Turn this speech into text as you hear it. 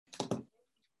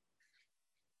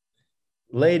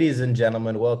Ladies and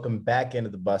gentlemen, welcome back into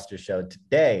the Buster Show.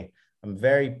 Today, I'm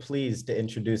very pleased to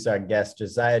introduce our guest,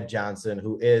 Josiah Johnson,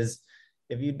 who is,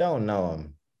 if you don't know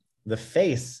him, the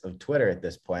face of Twitter at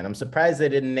this point. I'm surprised they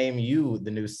didn't name you the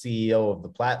new CEO of the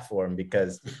platform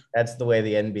because that's the way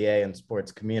the NBA and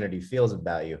sports community feels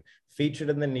about you. Featured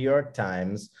in the New York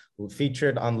Times,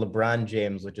 featured on LeBron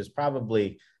James, which is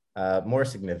probably more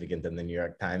significant than the New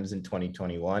York Times in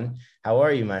 2021. How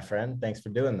are you, my friend? Thanks for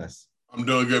doing this. I'm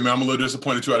doing good, man. I'm a little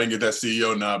disappointed too. I didn't get that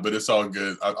CEO nod, but it's all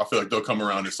good. I feel like they'll come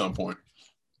around at some point.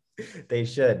 They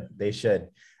should. They should.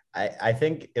 I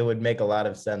think it would make a lot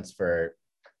of sense for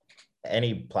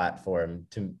any platform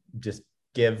to just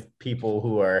give people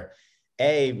who are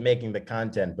A, making the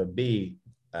content, but B,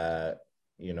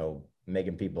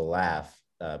 making people laugh,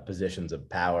 positions of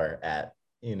power at,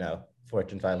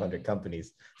 Fortune 500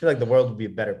 companies. I feel like the world would be a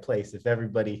better place if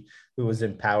everybody who was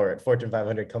in power at Fortune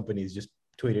 500 companies just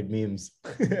tweeted memes.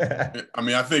 I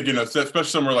mean, I think, especially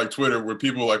somewhere like Twitter where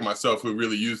people like myself who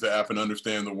really use the app and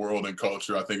understand the world and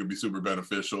culture, I think it'd be super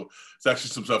beneficial. It's actually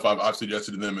some stuff I've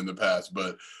suggested to them in the past,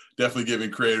 but definitely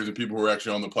giving creators and people who are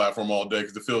actually on the platform all day,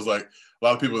 because it feels like a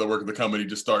lot of people that work at the company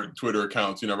just start Twitter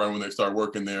accounts, right when they start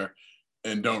working there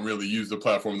and don't really use the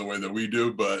platform the way that we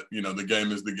do. But, the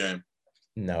game is the game.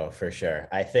 No, for sure.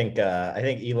 I think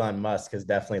Elon Musk has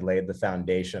definitely laid the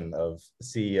foundation of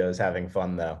CEOs having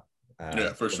fun, though.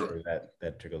 Yeah, for sure.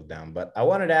 That trickles down. But I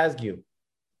wanted to ask you,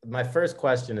 my first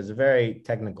question is a very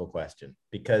technical question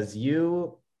because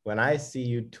when I see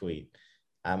you tweet,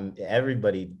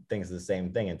 everybody thinks the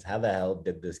same thing. It's how the hell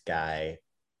did this guy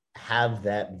have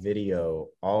that video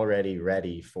already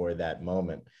ready for that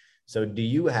moment? So do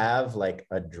you have like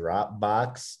a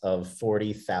Dropbox of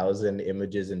 40,000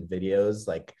 images and videos,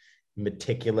 like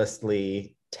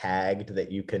meticulously tagged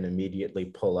that you can immediately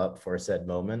pull up for said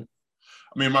moment?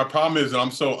 I mean, my problem is that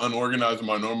I'm so unorganized in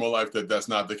my normal life that that's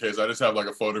not the case. I just have like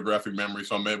a photographic memory.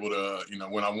 So I'm able to,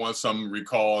 when I want something,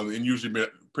 recall, and usually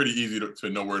pretty easy to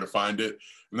know where to find it.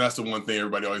 And that's the one thing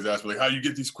everybody always asks me, like, how do you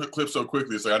get these quick clips so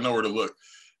quickly? It's like, I know where to look.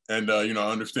 And, I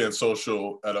understand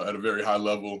social at a very high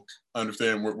level,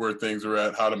 understand where things are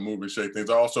at, how to move and shake things.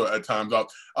 I also, at times,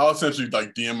 I'll essentially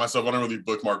like DM myself. I don't really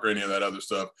bookmark or any of that other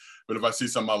stuff. But if I see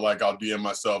something I like, I'll DM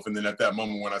myself. And then at that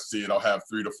moment when I see it, I'll have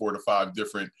 3 to 4 to 5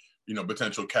 different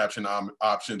potential caption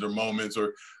options or moments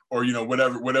or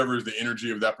whatever is the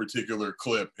energy of that particular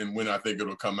clip and when I think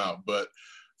it'll come out. But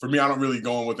for me, I don't really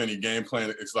go in with any game plan.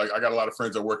 It's like I got a lot of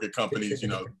friends that work at companies,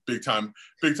 big time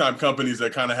companies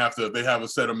that kind of they have a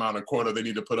set amount of quota they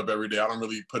need to put up every day. I don't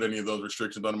really put any of those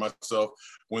restrictions on myself.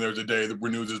 When there's a day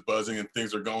where news is buzzing and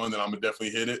things are going, then I'm gonna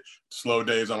definitely hit it. Slow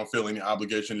days, I don't feel any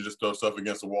obligation to just throw stuff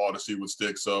against the wall to see what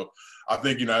sticks. So I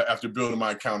think, after building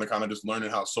my account and kind of just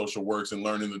learning how social works and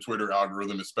learning the Twitter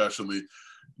algorithm, especially,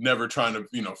 never trying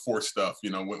to, force stuff.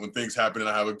 When things happen and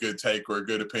I have a good take or a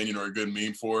good opinion or a good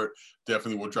meme for it,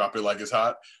 definitely will drop it like it's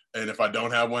hot. And if I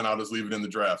don't have one, I'll just leave it in the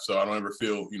draft. So I don't ever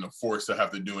feel, forced to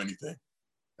have to do anything.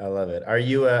 I love it. Are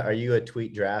you a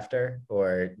tweet drafter,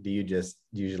 or do you just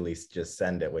usually just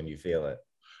send it when you feel it?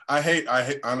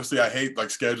 Honestly, I hate like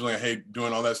scheduling. I hate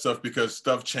doing all that stuff because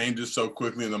stuff changes so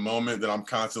quickly in the moment that I'm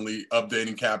constantly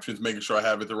updating captions, making sure I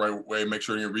have it the right way, make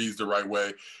sure it reads the right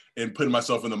way, and putting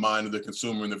myself in the mind of the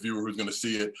consumer and the viewer who's going to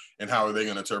see it and how are they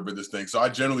going to interpret this thing. So I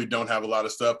generally don't have a lot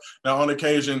of stuff. Now, on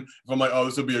occasion, if I'm like, oh,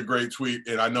 this will be a great tweet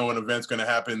and I know an event's going to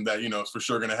happen that, it's for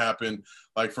sure going to happen.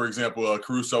 Like, for example,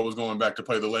 Caruso was going back to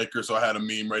play the Lakers, so I had a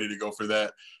meme ready to go for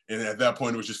that. And at that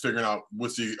point, it was just figuring out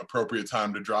what's the appropriate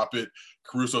time to drop it.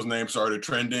 Caruso's name started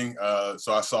trending,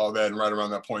 so I saw that and right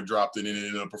around that point dropped it and it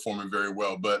ended up performing very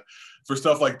well. But for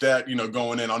stuff like that,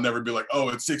 going in, I'll never be like, oh,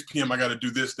 it's 6 p.m. I got to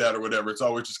do this, that, or whatever. It's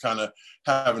always just kind of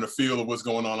having a feel of what's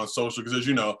going on social because, as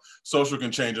you know, social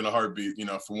can change in a heartbeat.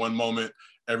 For one moment,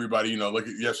 everybody, look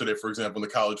at yesterday, for example, in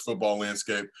the college football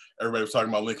landscape, everybody was talking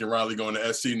about Lincoln Riley going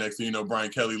to SC. Next thing you know,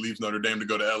 Brian Kelly leaves Notre Dame to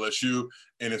go to LSU,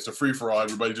 and it's a free-for-all.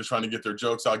 Everybody just trying to get their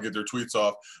jokes out, get their tweets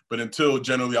off. But until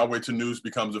generally I wait till news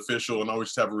becomes official, and I always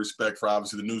just have a respect for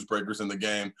obviously the newsbreakers in the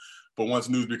game. But once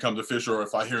news becomes official, or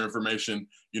if I hear information,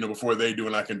 before they do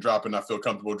and I can drop it and I feel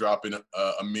comfortable dropping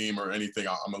a meme or anything,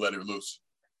 I'm going to let it loose.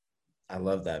 I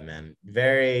love that, man.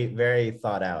 Very, very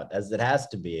thought out, as it has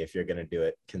to be if you're going to do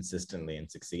it consistently and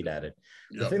succeed at it.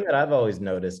 Yep. The thing that I've always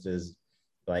noticed is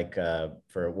like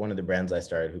for one of the brands I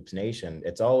started, Hoops Nation,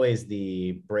 it's always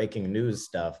the breaking news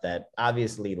stuff that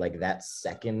obviously like that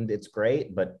second it's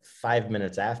great, but 5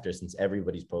 minutes after, since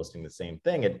everybody's posting the same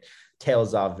thing, it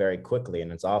tails off very quickly.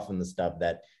 And it's often the stuff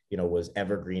that, was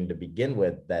evergreen to begin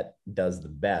with that does the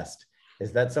best.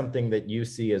 Is that something that you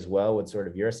see as well with sort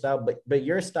of your style? But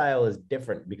your style is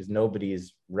different because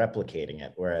nobody's replicating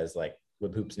it. Whereas like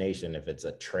with Hoops Nation, if it's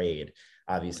a trade,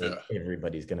 obviously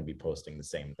everybody's going to be posting the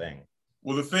same thing.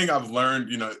 Well, the thing I've learned,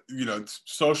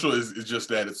 social is just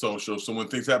that, it's social. So when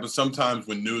things happen, sometimes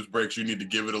when news breaks, you need to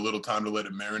give it a little time to let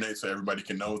it marinate so everybody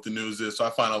can know what the news is. So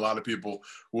I find a lot of people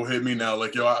will hit me now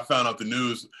like, yo, I found out the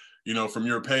news, from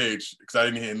your page because I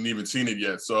hadn't even seen it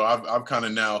yet. So I've kind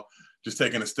of now just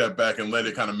taken a step back and let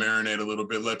it kind of marinate a little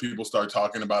bit, let people start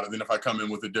talking about it. Then if I come in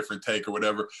with a different take or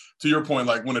whatever, to your point,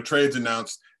 like when a trade's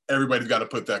announced, everybody's got to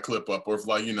put that clip up. Or if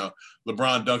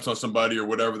LeBron dunks on somebody or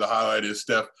whatever the highlight is,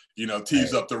 Steph,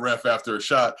 tees up the ref after a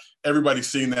shot, everybody's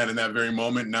seen that in that very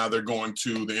moment. Now they're going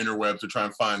to the interweb to try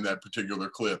and find that particular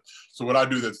clip. So what I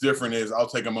do that's different is I'll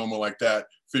take a moment like that,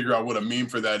 figure out what a meme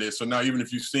for that is. So now even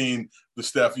if you've seen the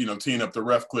Steph, teeing up the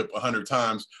ref clip 100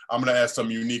 times, I'm going to add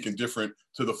something unique and different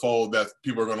to the fold that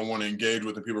people are going to want to engage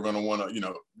with and people are going to want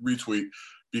to, retweet,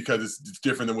 because it's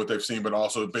different than what they've seen, but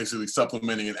also basically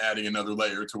supplementing and adding another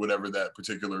layer to whatever that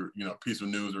particular, piece of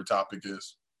news or topic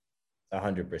is.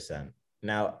 100%.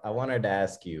 Now, I wanted to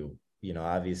ask you,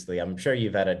 obviously, I'm sure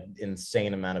you've had an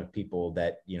insane amount of people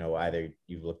that, either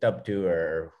you've looked up to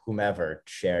or whomever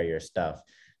share your stuff.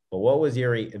 But what was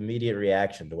your immediate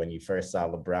reaction to when you first saw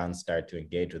LeBron start to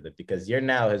engage with it? Because you're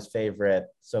now his favorite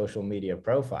social media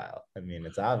profile. I mean,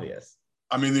 it's obvious.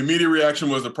 I mean, the immediate reaction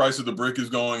was the price of the brick is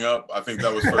going up. I think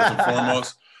that was first and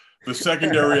foremost. The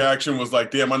secondary reaction was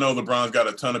like, damn, I know LeBron's got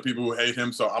a ton of people who hate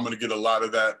him, so I'm going to get a lot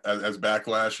of that as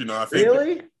backlash. I think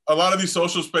really? A lot of these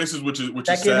social spaces, which is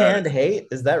secondhand sad. hate,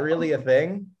 is that really a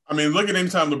thing? I mean, look at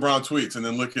anytime LeBron tweets and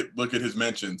then look at his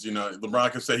mentions.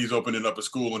 LeBron can say he's opening up a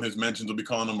school and his mentions will be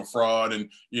calling him a fraud and,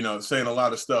 saying a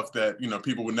lot of stuff that,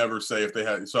 people would never say if they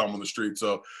saw him on the street.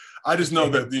 So I just know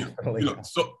that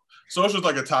social is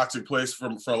like a toxic place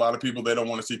for a lot of people. They don't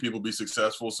want to see people be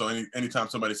successful. So anytime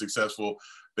somebody's successful,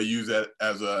 they use that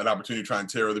as an opportunity to try and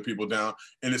tear other people down.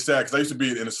 And it's sad because I used to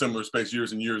be in a similar space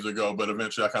years and years ago, but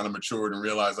eventually I kind of matured and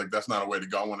realized like that's not a way to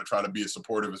go. I want to try to be as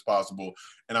supportive as possible.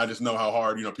 And I just know how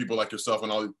hard, people like yourself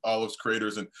and all those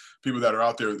creators and people that are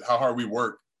out there, how hard we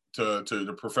work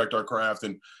to perfect our craft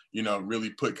and, really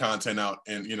put content out.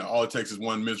 And, all it takes is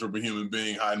one miserable human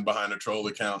being hiding behind a troll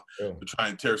account to try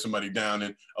and tear somebody down.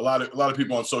 And a lot of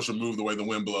people on social move the way the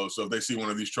wind blows. So if they see one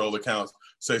of these troll accounts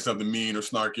say something mean or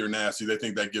snarky or nasty, they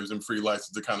think that gives them free license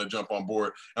to kind of jump on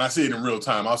board. And I see it in real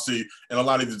time. I'll see in a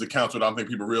lot of these accounts, what I don't think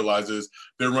people realize is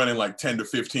they're running like 10 to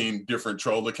 15 different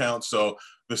troll accounts. So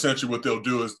essentially what they'll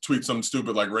do is tweet something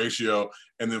stupid like ratio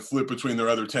and then flip between their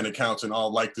other 10 accounts and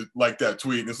all like that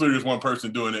tweet. And it's literally just one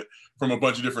person doing it from a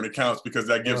bunch of different accounts because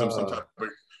that gives them some type of,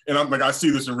 and I'm like, I see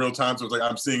this in real time. So it's like,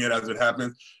 I'm seeing it as it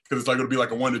happens because it's like, it'll be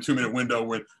like a 1 to 2 minute window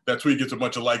when that tweet gets a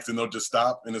bunch of likes and they'll just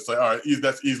stop. And it's like, all right,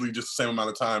 that's easily just the same amount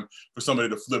of time for somebody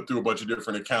to flip through a bunch of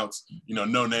different accounts,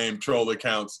 no name troll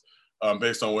accounts.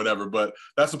 Based on whatever, but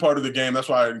that's a part of the game. That's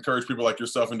why I encourage people like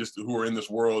yourself and just who are in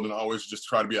this world and always just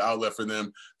try to be an outlet for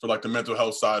them for like the mental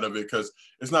health side of it. Cause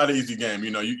it's not an easy game.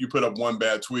 You put up one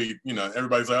bad tweet,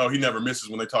 everybody's like, oh, he never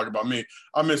misses when they talk about me.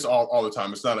 I miss all the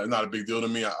time. It's not a big deal to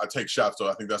me. I take shots. So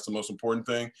I think that's the most important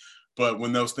thing. But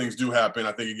when those things do happen,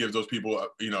 I think it gives those people,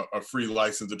 a free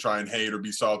license to try and hate or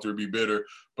be salty or be bitter.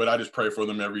 But I just pray for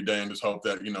them every day and just hope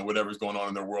that, whatever's going on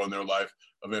in their world and their life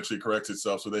eventually corrects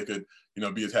itself so they could,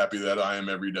 be as happy that I am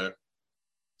every day.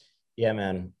 Yeah,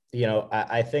 man.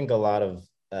 I think a lot of,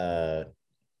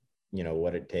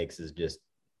 what it takes is just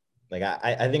like,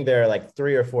 I think there are like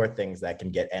 3 or 4 things that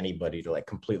can get anybody to like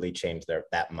completely change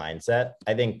that mindset.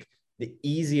 I think the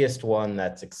easiest one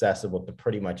that's accessible to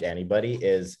pretty much anybody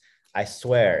is, I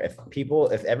swear,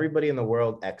 if everybody in the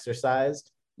world exercised,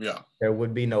 there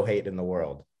would be no hate in the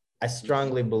world. I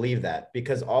strongly believe that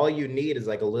because all you need is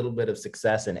like a little bit of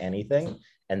success in anything.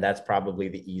 And that's probably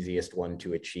the easiest one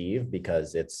to achieve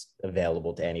because it's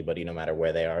available to anybody, no matter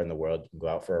where they are in the world. You can go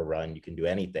out for a run, you can do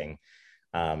anything.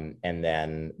 And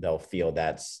then they'll feel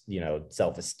that's,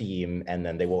 self-esteem, and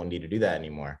then they won't need to do that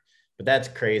anymore. But that's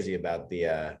crazy about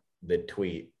the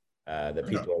tweet that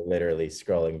people are literally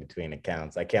scrolling between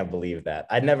accounts. I can't believe that.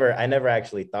 I never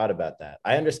actually thought about that.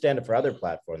 I understand it for other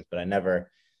platforms, but I never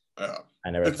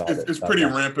thought it's pretty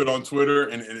rampant on Twitter,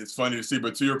 and it's funny to see.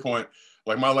 But to your point,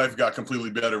 like my life got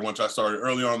completely better once I started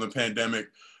early on in the pandemic.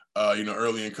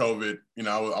 Early in COVID,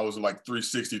 I was like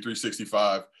 360,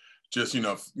 365. Just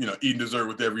eating dessert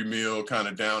with every meal, kind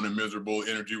of down and miserable.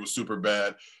 Energy was super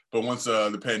bad. But once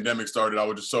the pandemic started, I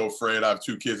was just so afraid. I have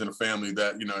 2 kids and a family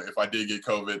that if I did get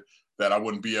COVID, that I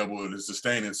wouldn't be able to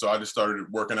sustain it. So I just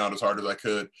started working out as hard as I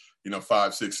could,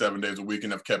 5, 6, 7 days a week.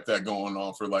 And I've kept that going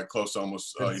on for like close to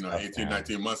almost, 18,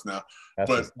 19 months now.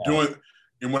 But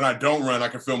And when I don't run, I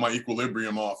can feel my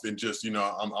equilibrium off and just,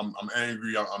 I'm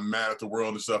angry, I'm mad at the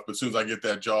world and stuff. But as soon as I get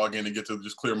that jog in and get to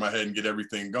just clear my head and get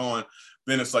everything going,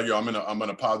 then it's like, I'm in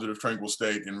a positive, tranquil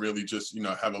state and really just,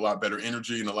 have a lot better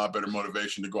energy and a lot better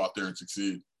motivation to go out there and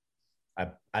succeed.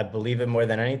 I believe it more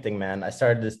than anything, man. I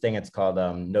started this thing. It's called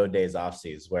No Days Off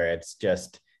Seas, where it's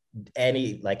just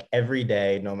every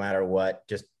day, no matter what,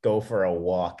 just go for a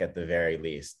walk at the very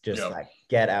least. Just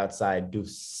get outside, do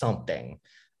something.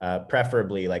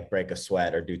 Preferably break a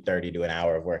sweat or do 30 to an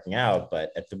hour of working out,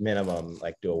 but at the minimum,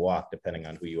 do a walk, depending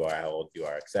on who you are, how old you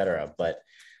are, etc. But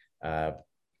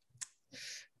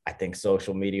I think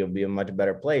social media will be a much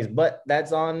better place, but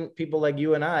that's on people like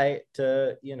you and I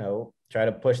to, try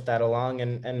to push that along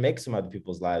and make some other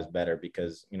people's lives better,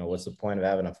 because, what's the point of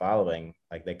having a following?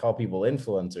 They call people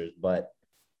influencers, but,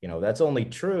 that's only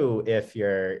true if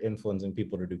you're influencing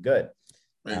people to do good.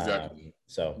 Exactly.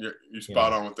 So you're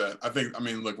spot on with that.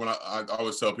 Look, when I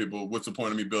always tell people, what's the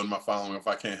point of me building my following if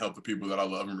I can't help the people that I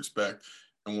love and respect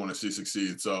and want to see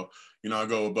succeed? So, I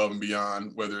go above and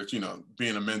beyond, whether it's,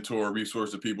 being a mentor or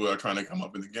resource to people that are trying to come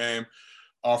up in the game,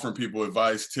 offering people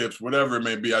advice, tips, whatever it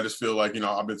may be. I just feel like,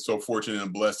 I've been so fortunate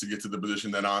and blessed to get to the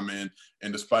position that I'm in.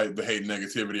 And despite the hate and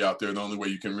negativity out there, the only way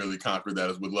you can really conquer that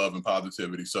is with love and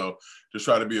positivity. So just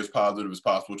try to be as positive as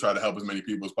possible, try to help as many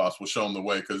people as possible, show them the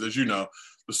way. Because as you know,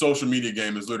 the social media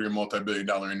game is literally a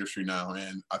multi-billion-dollar industry now.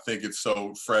 And I think it's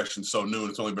so fresh and so new. And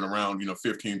it's only been around,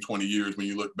 15, 20 years when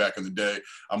you look back in the day.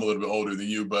 I'm a little bit older than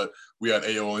you, but we had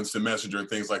AOL Instant Messenger and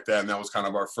things like that. And that was kind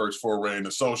of our first foray into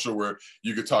social, where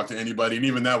you could talk to anybody. And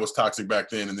even that was toxic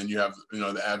back then. And then you have,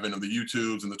 the advent of the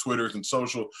YouTubes and the Twitters and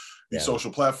these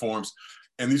social platforms.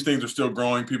 And these things are still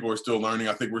growing. People are still learning.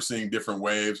 I think we're seeing different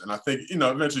waves. And I think,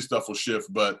 eventually stuff will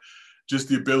shift, but just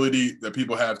the ability that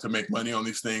people have to make money on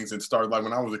these things and start,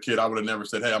 when I was a kid, I would have never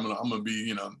said, hey, I'm gonna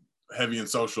be, heavy in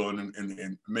social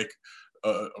and make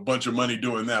a bunch of money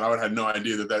doing that. I would have had no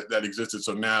idea that existed.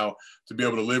 So now to be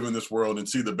able to live in this world and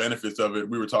see the benefits of it,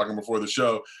 we were talking before the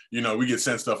show, we get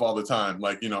sent stuff all the time,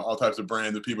 all types of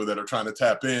brands of people that are trying to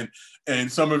tap in,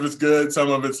 and some of it's good.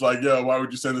 Some of it's like, yo, why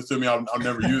would you send this to me? I'll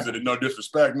never use it. And no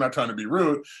disrespect, I'm not trying to be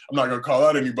rude. I'm not going to call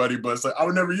out anybody, but it's like, I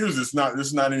would never use this. This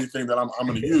is not anything that I'm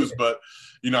going to use, but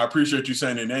I appreciate you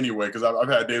sending it anyway, because I've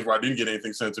had days where I didn't get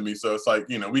anything sent to me. So it's like,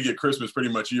 we get Christmas pretty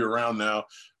much year round now.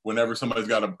 Whenever somebody's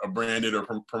got a branded or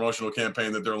promotional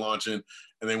campaign that they're launching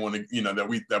and they want to,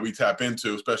 that we tap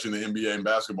into, especially in the NBA and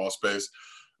basketball space.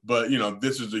 But,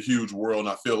 this is a huge world. And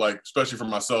I feel like, especially for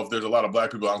myself, there's a lot of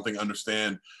Black people I don't think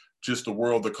understand just the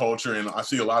world, the culture. And I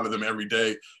see a lot of them every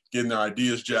day getting their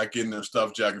ideas jacked, getting their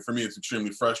stuff jacked. And for me, it's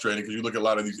extremely frustrating, because you look at a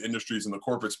lot of these industries in the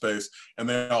corporate space and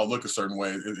they all look a certain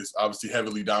way. It's obviously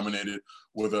heavily dominated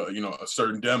with a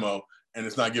certain demo, and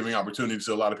it's not giving opportunity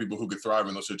to a lot of people who could thrive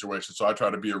in those situations. So I try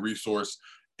to be a resource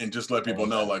and just let people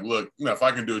know, look, if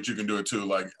I can do it, you can do it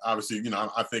too. Obviously,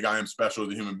 I think I am special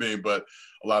as a human being, but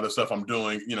a lot of stuff I'm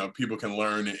doing, people can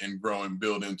learn and grow and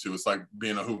build into. It's like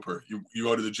being a hooper. You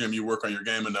go to the gym, you work on your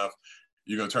game enough,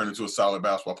 you're going to turn into a solid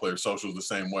basketball player. Social is the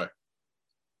same way.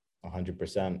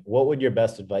 100%. What would your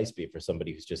best advice be for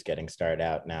somebody who's just getting started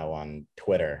out now on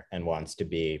Twitter and wants to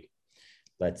be,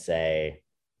 let's say,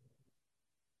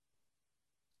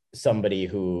 somebody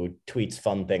who tweets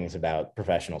fun things about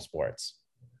professional sports?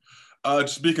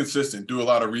 Just be consistent. Do a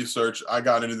lot of research. I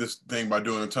got into this thing by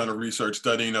doing a ton of research,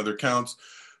 studying other accounts,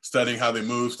 studying how they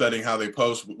move, studying how they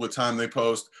post, what time they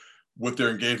post, what their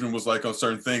engagement was like on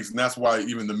certain things. And that's why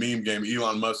even the meme game,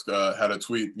 Elon Musk had a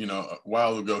tweet, a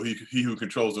while ago, he who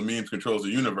controls the memes controls the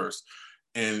universe.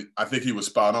 And I think he was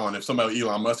spot on. If somebody,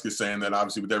 Elon Musk, is saying that,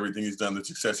 obviously with everything he's done, the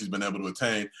success he's been able to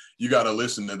attain, you got to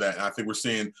listen to that. And I think we're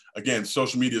seeing, again,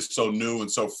 social media is so new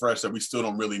and so fresh that we still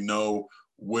don't really know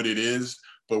what it is.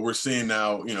 But we're seeing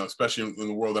now, especially in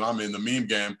the world that I'm in, the meme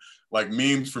game,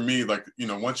 memes for me,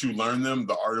 once you learn them,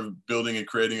 the art of building and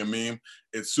creating a meme,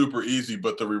 it's super easy,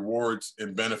 but the rewards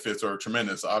and benefits are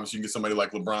tremendous. Obviously, you can get somebody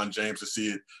like LeBron James to see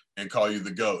it and call you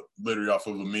the GOAT, literally off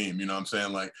of a meme. You know what I'm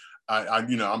saying?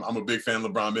 I'm a big fan of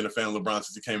LeBron, been a fan of LeBron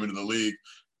since he came into the league,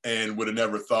 and would have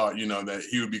never thought, that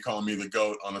he would be calling me the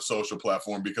GOAT on a social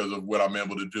platform because of what I'm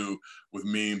able to do with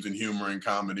memes and humor and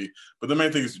comedy. But the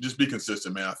main thing is just be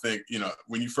consistent, man. I think,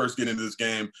 when you first get into this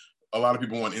game, a lot of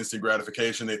people want instant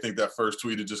gratification. They think that first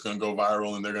tweet is just going to go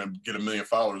viral and they're going to get 1 million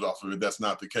followers off of it. That's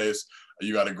not the case.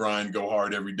 You got to grind, go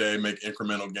hard every day, make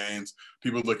incremental gains.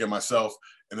 People look at myself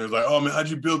and they're like, oh man, how'd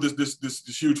you build this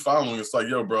huge following? It's like,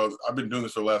 yo, bro, I've been doing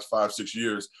this for the last 5-6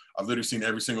 years. I've literally seen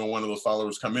every single one of those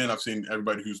followers come in. I've seen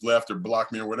everybody who's left or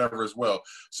blocked me or whatever as well.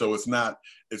 So it's not,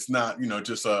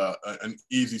 just an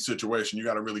easy situation. You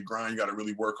got to really grind. You got to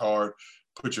really work hard,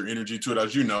 put your energy to it.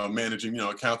 As you know, managing,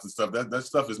 accounts and stuff, that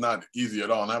stuff is not easy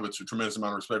at all. And I have a tremendous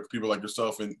amount of respect for people like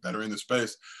yourself that are in the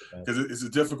space, because it's a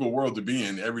difficult world to be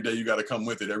in. Every day you got to come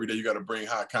with it. Every day you got to bring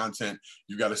hot content.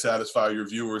 You got to satisfy your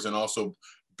viewers and also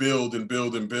build and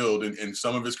build and build. And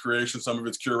some of it's creation, some of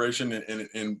it's curation,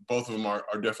 and both of them are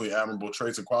definitely admirable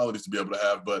traits and qualities to be able to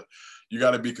have. But you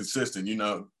got to be consistent.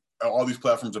 All these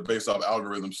platforms are based off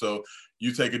algorithms. So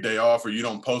you take a day off or you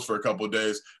don't post for a couple of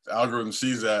days, the algorithm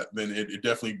sees that, then it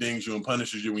definitely dings you and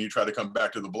punishes you when you try to come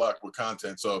back to the block with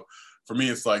content. So for me,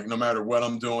 it's like, no matter what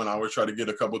I'm doing, I always try to get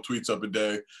a couple of tweets up a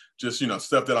day, just,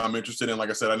 stuff that I'm interested in.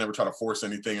 Like I said, I never try to force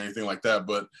anything like that,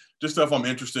 but just stuff I'm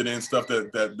interested in, stuff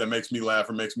that makes me laugh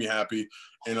or makes me happy.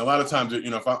 And a lot of times,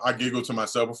 if I giggle to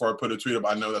myself before I put a tweet up,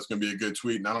 I know that's going to be a good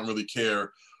tweet, and I don't really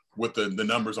care what the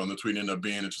numbers on the tweet end up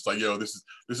being. It's just like, yo, this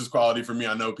is quality for me.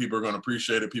 I know people are going to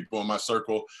appreciate it, people in my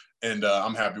circle, and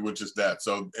I'm happy with just that.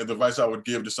 So the advice I would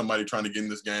give to somebody trying to get in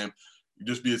this game,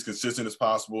 just be as consistent as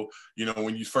possible.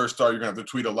 When you first start, you're gonna have to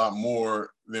tweet a lot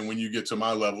more than when you get to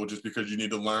my level, just because you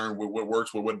need to learn what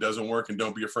works, what doesn't work, and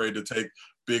don't be afraid to take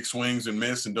big swings and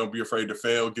miss, and don't be afraid to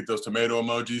fail. Get those tomato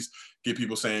emojis, get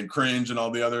people saying cringe and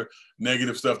all the other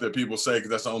negative stuff that people say, because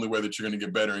that's the only way that you're gonna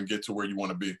get better and get to where you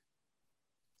want to be.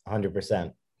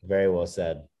 100%. Very well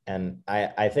said. And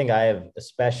I think I have an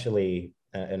especially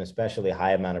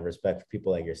high amount of respect for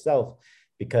people like yourself,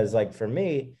 because like for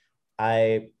me,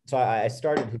 I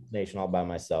started Hoops Nation all by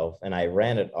myself, and I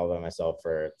ran it all by myself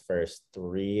for first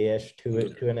 3 years.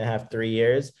 And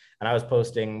I was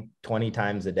posting 20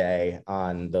 times a day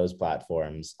on those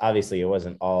platforms. Obviously, it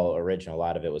wasn't all original. A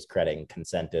lot of it was crediting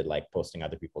consented, like posting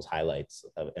other people's highlights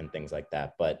and things like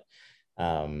that. But,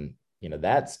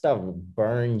 that stuff will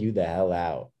burn you the hell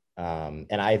out.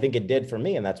 And I think it did for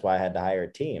me. And that's why I had to hire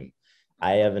a team.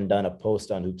 I haven't done a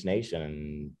post on Hoops Nation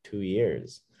in 2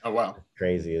 years. Oh, wow. As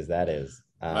crazy as that is.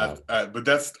 But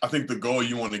that's, I think, the goal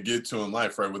you want to get to in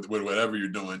life, right? With whatever you're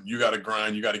doing, you got to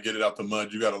grind, you got to get it out the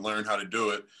mud, you got to learn how to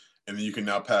do it. And then you can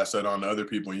now pass that on to other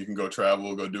people, and you can go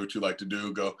travel, go do what you like to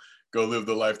do, go live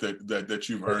the life that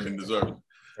you've earned and deserved.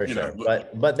 For sure.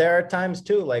 But there are times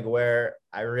too, like where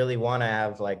I really want to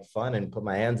have like fun and put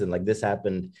my hands in. Like this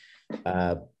happened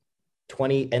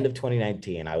end of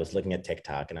 2019. I was looking at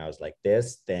TikTok and I was like,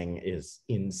 this thing is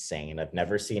insane. I've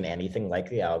never seen anything like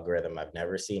the algorithm. I've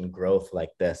never seen growth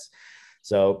like this.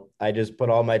 So I just put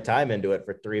all my time into it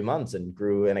for 3 months and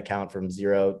grew an account from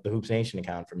zero, the Hoops Nation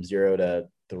account, from 0 to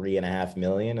 3.5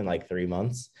 million in like 3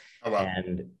 months. Oh, wow.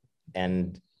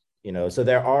 And so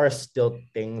there are still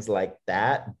things like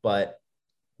that, but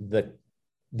the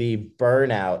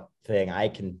burnout thing I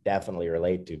can definitely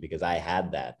relate to, because I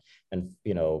had that. And,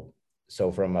 so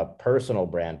from a personal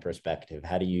brand perspective,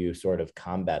 how do you sort of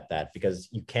combat that? Because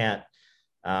you can't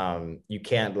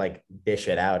like dish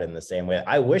it out in the same way.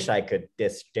 I wish I could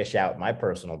dish out my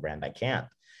personal brand. I can't.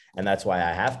 And that's why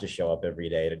I have to show up every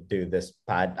day to do this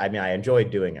pod. I mean, I enjoy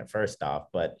doing it first off,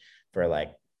 but for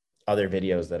like other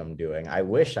videos that I'm doing, I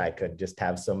wish I could just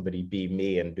have somebody be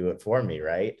me and do it for me.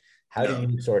 Right. How do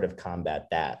you sort of combat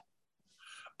that?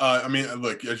 I mean,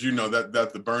 look, as you know, that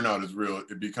the burnout is real.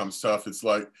 It becomes tough. It's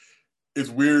like, it's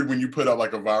weird when you put out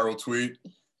like a viral tweet,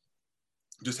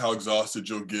 just how exhausted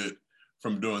you'll get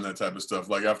from doing that type of stuff.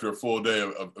 Like after a full day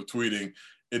of tweeting,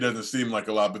 it doesn't seem like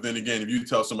a lot. But then again, if you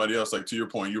tell somebody else, like to your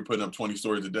point, you're putting up 20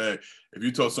 stories a day. If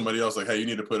you told somebody else like, hey, you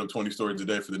need to put up 20 stories a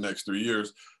day for the next 3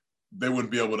 years, they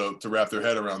wouldn't be able to wrap their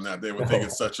head around that. They would think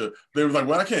it's they were like,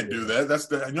 well, I can't do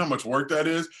that. You know how much work that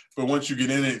is? But once you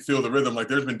get in it and feel the rhythm, like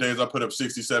there's been days I put up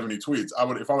 60, 70 tweets.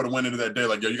 If I would have went into that day,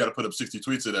 like, yo, you got to put up 60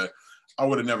 tweets a day, I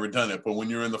would have never done it. But when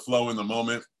you're in the flow, in the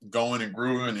moment, going and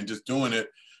grooving and just doing it,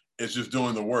 it's just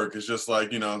doing the work. It's just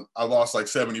like, I lost like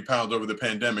 70 pounds over the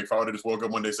pandemic. If I would have just woke up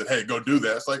one day and said, hey, go do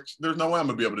that, it's like, there's no way I'm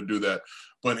gonna be able to do that.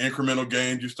 But incremental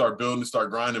gains, you start building,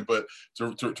 start grinding. But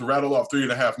to rattle off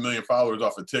 3.5 million followers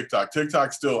off of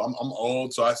TikTok still, I'm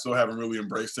old, so I still haven't really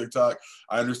embraced TikTok.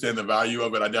 I understand the value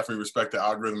of it. I definitely respect the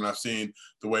algorithm, and I've seen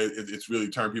the way it's really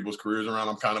turned people's careers around.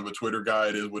 I'm kind of a Twitter guy.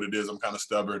 It is what it is. I'm kind of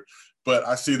stubborn. But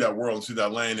I see that world, see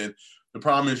that lane. And the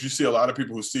problem is you see a lot of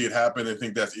people who see it happen and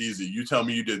think that's easy. You tell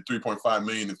me you did 3.5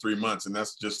 million in 3 months, and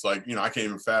that's just like, I can't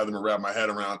even fathom or wrap my head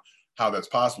around how that's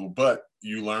possible. But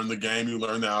you learn the game, you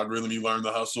learn the algorithm, you learn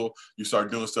the hustle, you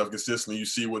start doing stuff consistently, you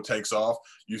see what takes off,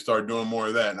 you start doing more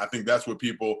of that. And I think that's what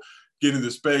people get into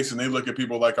space, and they look at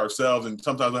people like ourselves, and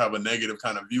sometimes they'll have a negative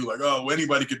kind of view, like, oh, well,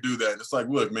 anybody could do that. And it's like,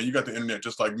 look, man, you got the internet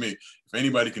just like me. If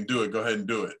anybody can do it, go ahead and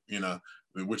do it,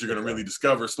 What you're going to really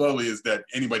discover slowly is that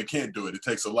anybody can't do it. It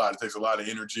takes a lot. It takes a lot of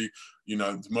energy,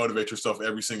 to motivate yourself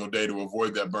every single day to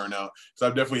avoid that burnout. So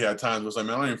I've definitely had times where it's like,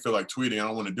 man, I don't even feel like tweeting. I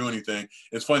don't want to do anything.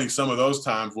 It's funny. Some of those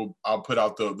times I'll put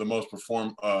out the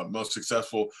most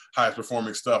successful, highest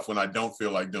performing stuff when I don't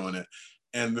feel like doing it.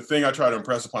 And the thing I try to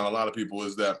impress upon a lot of people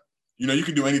is that, you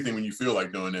can do anything when you feel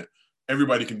like doing it.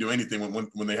 Everybody can do anything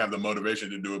when they have the motivation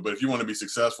to do it. But if you want to be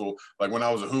successful, like when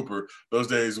I was a hooper, those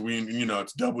days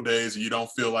it's double days and you don't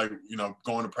feel like,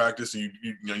 going to practice and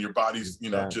your body's,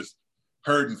 just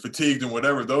hurt and fatigued and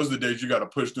whatever. Those are the days you got to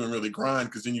push through and really grind,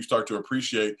 because then you start to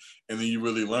appreciate and then you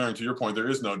really learn. To your point, there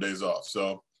is no days off.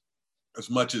 So as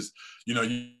much as, you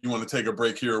want to take a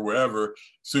break here or wherever, as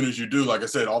soon as you do, like I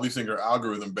said, all these things are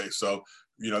algorithm based. So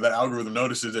that algorithm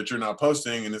notices that you're not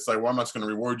posting, and it's like, well, I'm not just going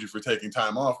to reward you for taking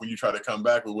time off when you try to come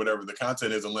back with whatever the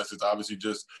content is, unless it's obviously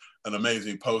just an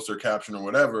amazing post or caption or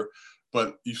whatever.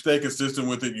 But you stay consistent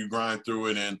with it, you grind through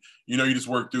it, and, you just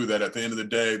work through that. At the end of the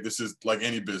day, this is like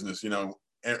any business,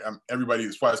 everybody,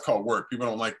 that's why it's called work. People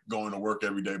don't like going to work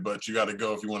every day, but you got to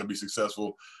go if you want to be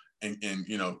successful and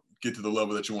get to the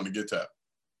level that you want to get to.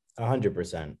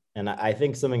 100%. And I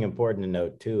think something important to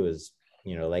note too is,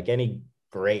 like any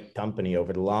great company,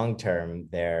 over the long term,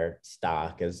 their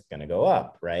stock is going to go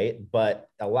up, right? But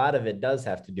a lot of it does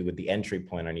have to do with the entry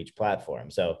point on each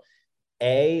platform. So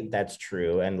that's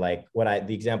true. And like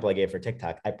the example I gave for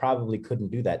TikTok, I probably couldn't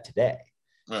do that today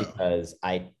because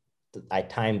I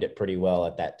timed it pretty well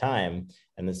at that time.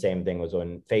 And the same thing was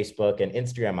on Facebook and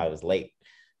Instagram, I was late.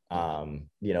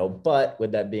 But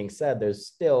with that being said, there's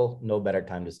still no better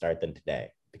time to start than today,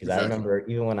 because exactly. I remember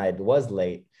even when I was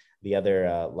late, the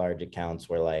other large accounts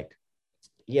were like,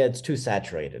 yeah, it's too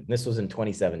saturated. And this was in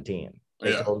 2017.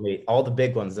 They told me, all the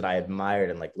big ones that I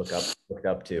admired and like looked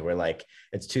up to were like,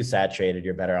 it's too saturated.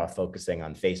 You're better off focusing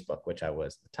on Facebook, which I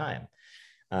was at the time.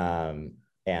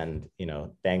 And,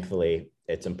 thankfully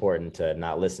it's important to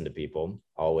not listen to people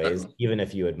always, even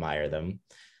if you admire them,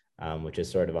 which is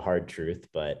sort of a hard truth,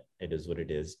 but it is what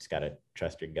it is. Just got to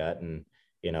trust your gut. And,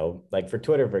 like for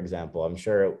Twitter, for example, I'm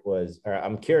sure it was, or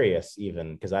I'm curious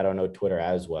even, because I don't know Twitter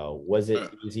as well. Was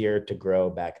it easier to grow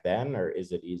back then, or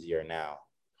is it easier now?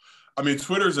 I mean,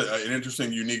 Twitter's an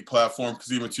interesting, unique platform,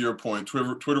 because even to your point,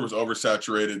 Twitter was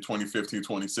oversaturated 2015,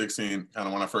 2016, kind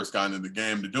of when I first got into the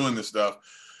game to doing this stuff.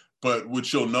 But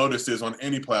what you'll notice is on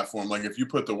any platform, like if you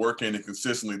put the work in it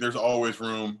consistently, there's always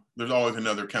room. There's always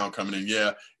another account coming in.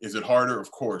 Yeah. Is it harder?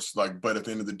 Of course. But at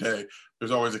the end of the day,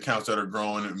 there's always accounts that are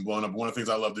growing and blowing up. One of the things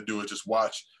I love to do is just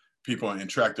watch people and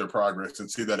track their progress and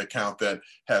see that account that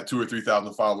had 2,000 or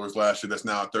 3,000 followers last year that's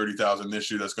now at 30,000 this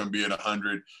year, that's going to be at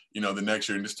 100, the next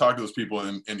year, and just talk to those people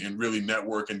and really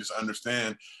network and just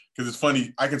understand. Because it's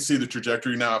funny, I can see the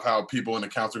trajectory now of how people and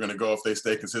accounts are going to go if they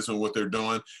stay consistent with what they're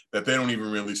doing, that they don't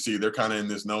even really see. They're kind of in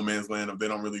this no man's land of they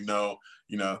don't really know,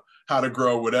 how to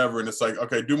grow, whatever. And it's like,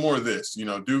 okay, do more of this,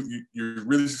 you're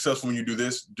really successful when you do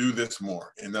this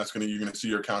more. And you're going to see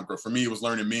your account grow. For me, it was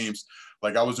learning memes.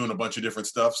 Like I was doing a bunch of different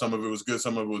stuff. Some of it was good,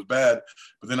 some of it was bad.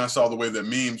 But then I saw the way that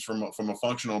memes from a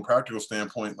functional and practical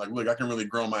standpoint, like, look, I can really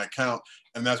grow my account,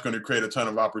 and that's going to create a ton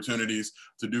of opportunities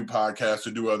to do podcasts,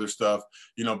 to do other stuff.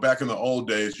 Back in the old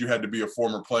days, you had to be a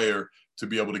former player to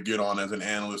be able to get on as an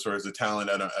analyst or as a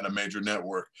talent at a major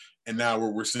network. And now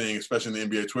we're seeing, especially in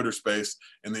the NBA Twitter space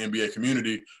and the NBA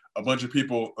community, a bunch of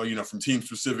people, from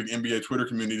team-specific NBA Twitter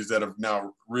communities that have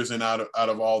now risen out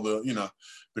of all the,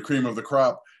 the cream of the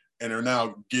crop, and are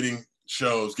now getting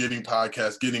shows, getting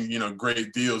podcasts, getting,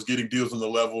 great deals, getting deals on the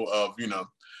level of,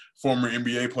 former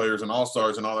NBA players and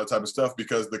all-stars and all that type of stuff,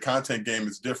 because the content game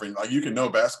is different. Like you can know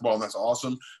basketball and that's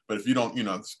awesome, but if you don't,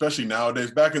 especially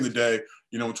nowadays, back in the day,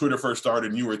 when Twitter first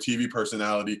started and you were a TV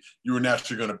personality, you were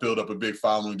naturally going to build up a big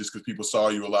following just because people saw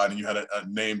you a lot and you had a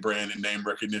name brand and name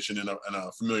recognition and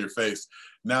a familiar face.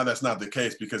 Now that's not the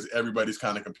case, because everybody's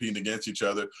kind of competing against each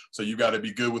other. So you got to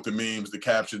be good with the memes, the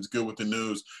captions, good with the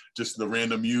news, just the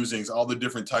random musings, all the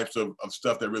different types of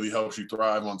stuff that really helps you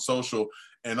thrive on social.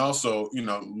 And also,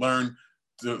 learn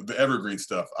the evergreen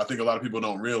stuff. I think a lot of people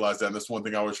don't realize that. And that's one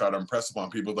thing I always try to impress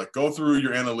upon people. Like, go through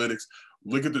your analytics,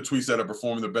 look at the tweets that are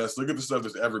performing the best, look at the stuff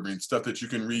that's evergreen, stuff that you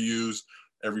can reuse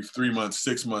every 3 months,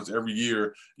 6 months, every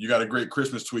year. You got a great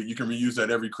Christmas tweet, you can reuse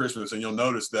that every Christmas, and you'll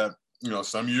notice that,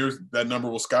 some years that number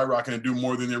will skyrocket and do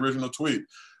more than the original tweet.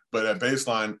 But at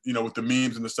baseline, with the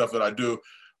memes and the stuff that I do,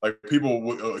 like people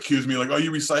will accuse me like, oh, you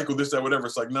recycle this, that, whatever.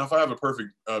 It's like, no, if I have a perfect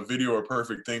video or a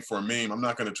perfect thing for a meme, I'm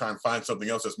not going to try and find something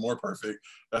else that's more perfect.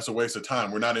 That's a waste of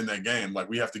time. We're not in that game. Like,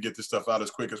 we have to get this stuff out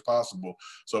as quick as possible.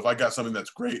 So if I got something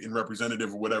that's great and representative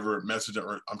of whatever message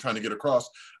or I'm trying to get across,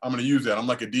 I'm going to use that. I'm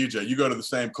like a DJ. You go to the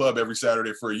same club every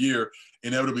Saturday for a year,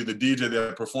 inevitably the DJ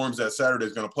that performs that Saturday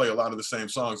is going to play a lot of the same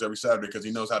songs every Saturday because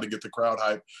he knows how to get the crowd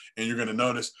hype, and you're going to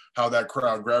notice how that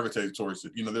crowd gravitates towards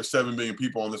it. You know, there's 7 billion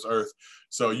people on this earth,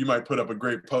 so you might put up a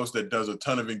great post that does a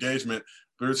ton of engagement.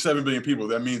 There's 7 billion people.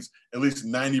 That means at least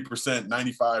 90%,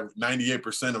 95,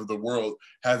 98% of the world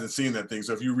hasn't seen that thing.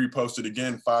 So if you repost it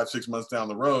again 5-6 months down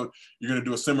the road, you're going to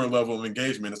do a similar level of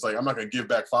engagement. It's like, I'm not going to give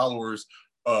back followers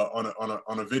on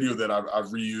a video that I've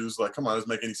reused. Like, come on, doesn't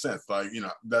make any sense. Like, you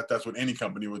know, that's what any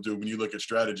company would do when you look at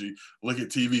strategy, look at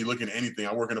TV, look at anything.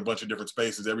 I work in a bunch of different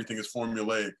spaces. Everything is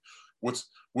formulaic. What's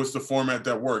the format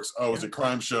that works? Oh, is it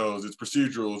crime shows? It's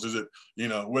procedurals? Is it, you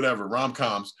know, whatever,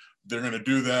 rom-coms? They're going to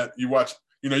do that. You watch,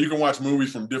 you know, you can watch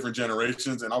movies from different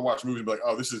generations, and I watch movies and be like,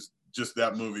 oh, this is just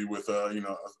that movie with you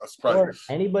know, a surprise. Or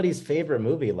anybody's favorite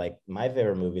movie. Like my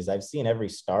favorite movies, I've seen every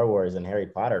Star Wars and Harry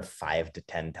Potter 5 to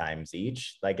 10 times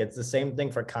each. Like it's the same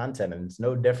thing for content, and it's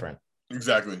no different.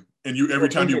 Exactly. And you, every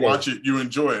time you watch it, you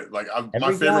enjoy it. Like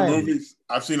my favorite movies,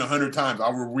 I've seen 100 times. I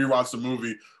will rewatch the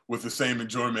movie with the same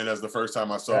enjoyment as the first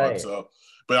time I saw it. So,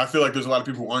 but I feel like there's a lot of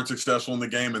people who aren't successful in the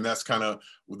game, and that's kind of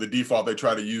the default they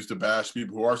try to use to bash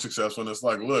people who are successful. And it's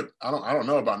like, look, I don't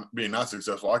know about being not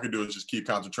successful. All I can do is just keep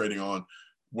concentrating on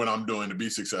what I'm doing to be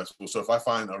successful. So if I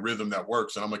find a rhythm that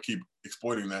works, and I'm gonna keep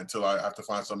exploiting that until I have to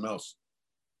find something else.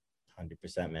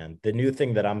 100%, man. The new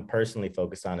thing that I'm personally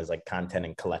focused on is like content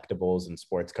and collectibles and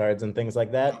sports cards and things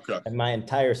like that. Okay. And my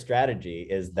entire strategy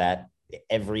is that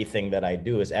everything that I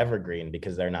do is evergreen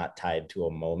because they're not tied to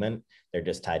a moment. They're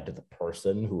just tied to the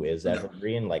person who is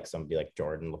evergreen, like somebody like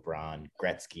Jordan, LeBron,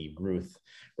 Gretzky, Ruth,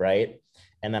 right?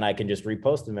 And then I can just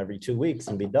repost them every 2 weeks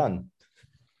and be done.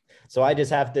 So I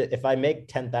just have to, if I make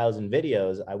 10,000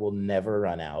 videos, I will never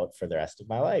run out for the rest of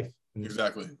my life.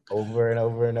 Exactly. Over and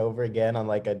over and over again on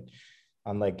like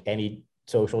any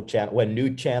social channel. When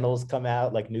new channels come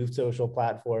out, like new social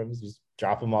platforms, just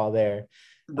drop them all there.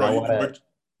 Right.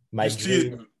 My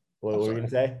dream. What were you gonna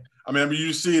say? I mean,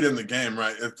 you see it in the game,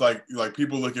 right? It's like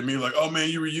people look at me like, oh man,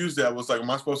 you reused that. Well, it's like, am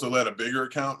I supposed to let a bigger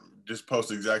account just post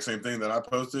the exact same thing that I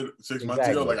posted 6 months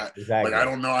ago? Like I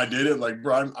don't know I did it. Like,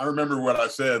 bro, I remember what I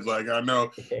said. Like, I know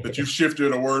that you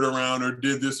shifted a word around or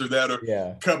did this or that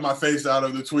or cut my face out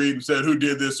of the tweet and said who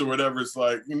did this or whatever. It's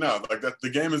like, you know, like that. The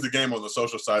game is the game on the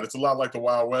social side. It's a lot like the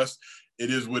Wild West. It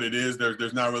is what it is.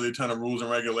 There's not really a ton of rules and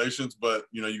regulations, but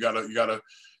you know, you gotta,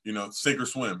 you know, sink or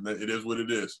swim. It is what it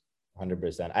is.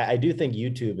 100%. I do think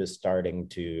YouTube is starting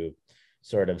to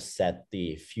sort of set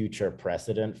the future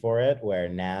precedent for it, where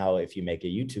now if you make a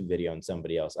YouTube video and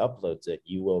somebody else uploads it,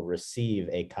 you will receive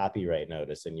a copyright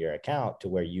notice in your account to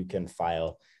where you can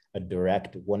file a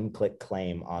direct one-click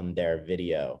claim on their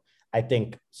video. I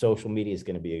think social media is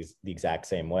going to be the exact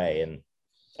same way in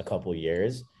a couple of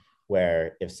years,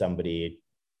 where if somebody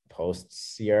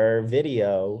posts your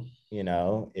video, you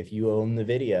know, if you own the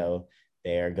video,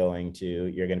 you're going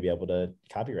to be able to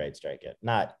copyright strike it.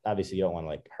 Not obviously you don't want to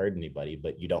like hurt anybody,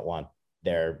 but you don't want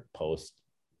their post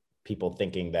people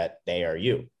thinking that they are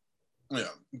you. Yeah,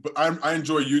 but I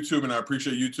enjoy YouTube and I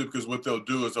appreciate YouTube because what they'll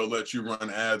do is they'll let you run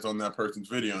ads on that person's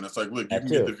video. And it's like, look, you can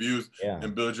get the views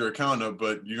and build your account up,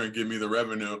 but you're going to give me the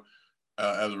revenue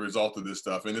as a result of this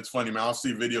stuff. And it's funny, man, I'll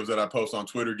see videos that I post on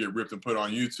Twitter get ripped and put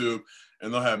on YouTube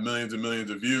and they'll have millions and millions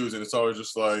of views. And it's always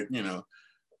just like, you know,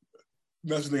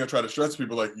 that's the thing I try to stress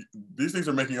people, like these things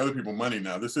are making other people money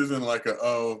now. This isn't like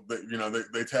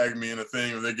they tagged me in a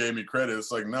thing or they gave me credit.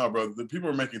 It's like, no, bro, the people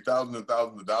are making thousands and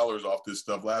thousands of dollars off this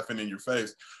stuff, laughing in your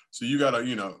face. So you got to,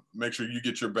 you know, make sure you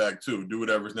get your bag too, do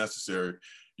whatever's necessary.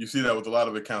 You see that with a lot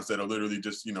of accounts that are literally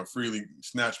just, you know, freely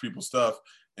snatch people's stuff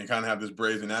and kind of have this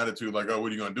brazen attitude like, oh,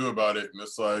 what are you going to do about it? And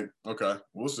it's like, okay,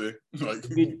 we'll see. Like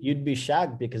you'd be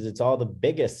shocked because it's all the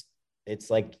biggest.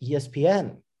 It's like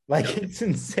ESPN. Like it's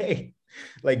insane.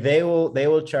 Like they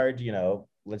will charge, you know,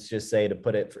 let's just say, to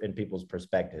put it in people's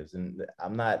perspectives. And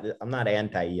I'm not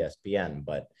anti ESPN,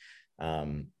 but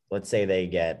let's say they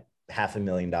get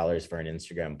 $500,000 for an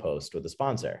Instagram post with a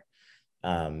sponsor.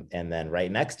 And then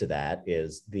right next to that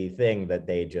is the thing that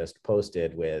they just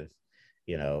posted with,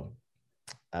 you know,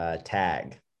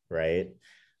 tag, right?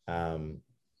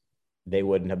 They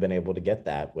wouldn't have been able to get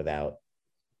that without,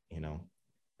 you know,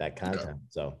 that content. Yeah.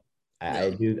 So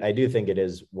I do think it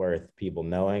is worth people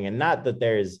knowing, and not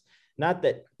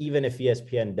that even if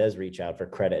ESPN does reach out for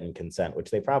credit and consent, which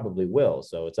they probably will.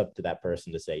 So it's up to that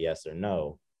person to say yes or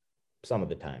no some of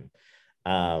the time.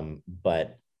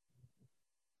 But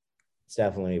it's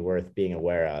definitely worth being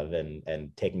aware of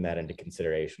and taking that into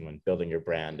consideration when building your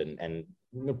brand and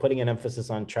putting an emphasis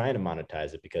on trying to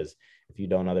monetize it, because if you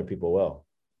don't, other people will.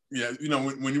 Yeah, you know,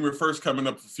 when you were first coming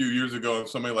up a few years ago, if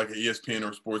somebody like an ESPN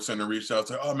or Sports Center reached out and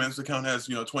said, oh man, this account has,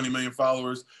 you know, 20 million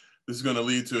followers, this is going to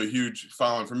lead to a huge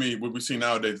following. For me, what we see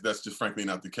nowadays, that's just frankly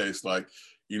not the case. Like,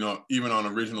 you know, even on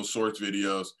original source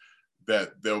videos that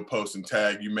they'll post and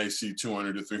tag, you may see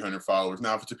 200 to 300 followers.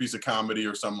 Now, if it's a piece of comedy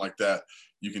or something like that,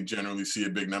 you can generally see a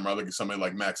big number. I look at somebody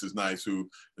like Max is Nice, who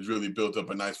has really built up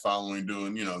a nice following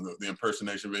doing, you know, the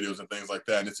impersonation videos and things like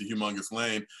that. And it's a humongous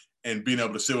lane. And being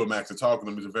able to sit with Max and talk with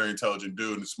him, he's a very intelligent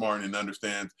dude and smart and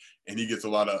understands. And he gets a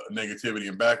lot of negativity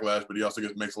and backlash, but he also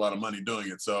makes a lot of money doing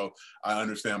it. So I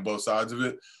understand both sides of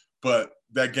it. But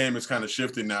that game is kind of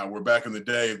shifting now. Where back in the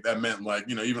day, that meant, like,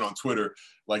 you know, even on Twitter,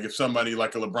 like if somebody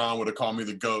like a LeBron would have called me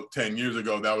the GOAT 10 years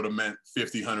ago, that would have meant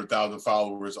 50, 100,000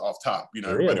 followers off top. You know,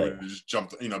 everybody would have just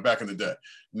jumped, you know, back in the day.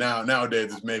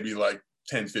 Nowadays, it's maybe like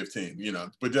 10, 15, you know,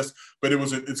 but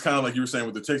it's kind of like you were saying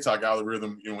with the TikTok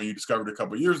algorithm, you know, when you discovered it a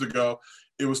couple of years ago,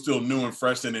 it was still new and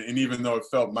fresh in it. And even though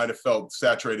it might have felt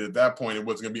saturated at that point, it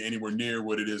wasn't going to be anywhere near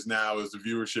what it is now as the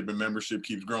viewership and membership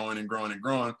keeps growing and growing and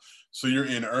growing. So you're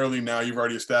in early now. You've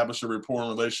already established a rapport and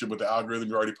relationship with the algorithm.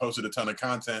 You already posted a ton of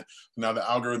content. Now the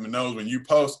algorithm knows when you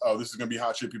post, oh, this is going to be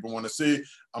hot shit people want to see.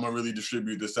 I'm going to really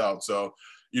distribute this out. So,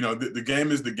 you know, the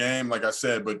game is the game, like I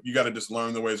said, but you got to just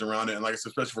learn the ways around it. And like I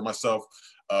said, especially for myself,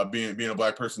 being a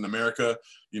Black person in America,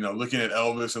 you know, looking at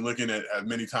Elvis and looking at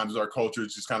many times our culture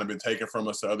has just kind of been taken from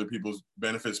us to other people's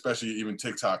benefit, especially even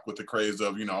TikTok with the craze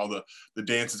of, you know, all the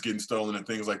dances getting stolen and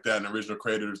things like that, and original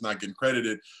creators not getting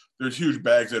credited. There's huge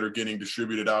bags that are getting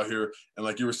distributed out here. And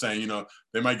like you were saying, you know,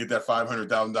 they might get that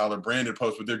 $500,000 branded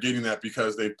post, but they're getting that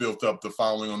because they've built up the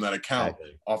following on that account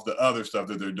off the other stuff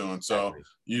that they're doing. So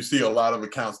you see a lot of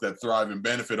accounts that thrive and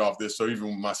benefit off this. So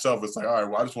even myself, it's like, all right,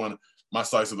 well, I just want my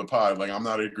slice of the pie. Like, I'm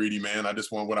not a greedy man. I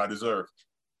just want what I deserve.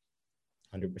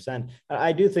 100%.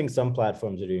 I do think some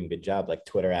platforms are doing a good job, like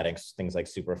Twitter adding things like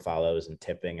super follows and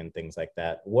tipping and things like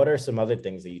that. What are some other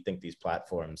things that you think these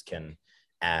platforms can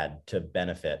add to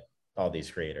benefit all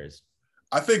these creators?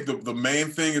 I think the main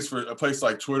thing is, for a place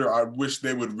like Twitter, I wish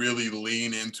they would really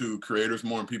lean into creators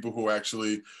more and people who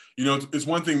actually, you know, it's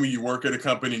one thing when you work at a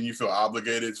company and you feel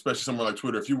obligated, especially somewhere like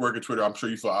Twitter. If you work at Twitter, I'm sure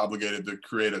you feel obligated to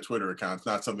create a Twitter account. It's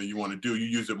not something you want to do. You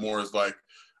use it more as like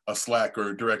a Slack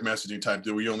or direct messaging type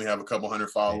deal where you only have a couple hundred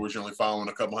followers, you're only following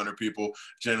a couple hundred people.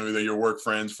 Generally, they're your work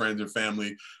friends and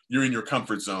family. You're in your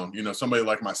comfort zone. You know, somebody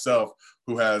like myself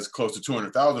who has close to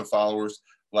 200,000 followers,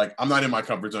 like, I'm not in my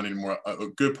comfort zone anymore. A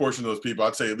good portion of those people,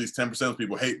 I'd say at least 10% of those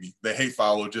people hate me. They hate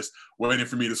follow, just waiting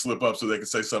for me to slip up so they can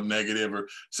say something negative or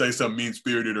say something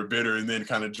mean-spirited or bitter and then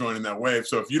kind of join in that wave.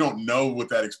 So if you don't know what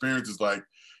that experience is like,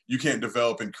 you can't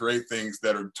develop and create things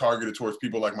that are targeted towards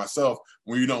people like myself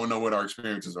when you don't know what our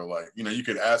experiences are like. You know, you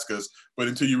could ask us, but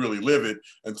until you really live it,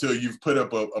 until you've put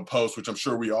up a post, which I'm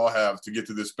sure we all have to get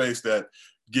to this space that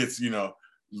gets, you know,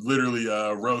 literally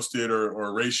roasted or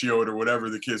ratioed or whatever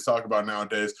the kids talk about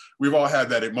nowadays. We've all had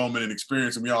that moment and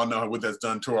experience, and we all know what that's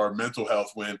done to our mental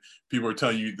health when people are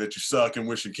telling you that you suck and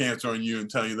wishing cancer on you and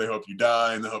telling you they hope you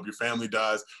die and they hope your family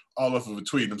dies, all off of a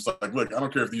tweet. And I'm just like, look, I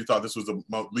don't care if you thought this was the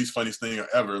least funniest thing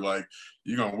ever. Like,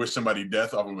 you're going to wish somebody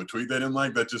death off of a tweet they didn't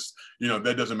like? That just, you know,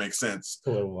 that doesn't make sense.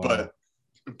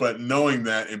 But knowing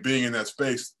that and being in that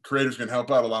space, creators can help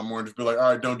out a lot more and just be like,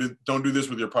 all right, don't do this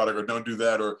with your product, or don't do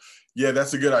that, or yeah,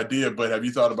 that's a good idea, but have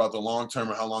you thought about the long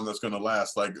term or how long that's going to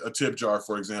last? Like a tip jar,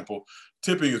 for example.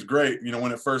 Tipping is great. You know,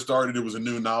 when it first started, it was a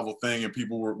new novel thing and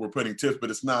people were putting tips, but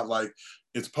it's not like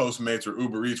it's Postmates or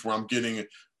Uber Eats where I'm getting,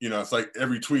 you know, it's like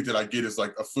every tweet that I get is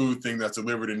like a food thing that's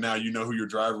delivered, and now you know who your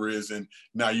driver is, and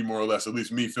now you more or less, at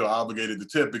least me, feel obligated to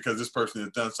tip because this person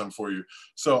has done something for you.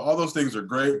 So all those things are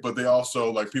great, but they also,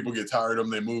 like, people get tired of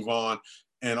them, they move on.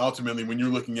 And ultimately, when you're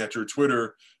looking at your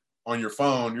Twitter on your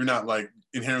phone, you're not like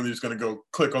inherently just going to go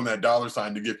click on that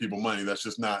 $sign to give people money. That's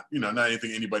just not, you know, not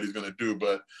anything anybody's going to do.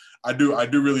 But I do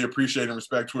really appreciate and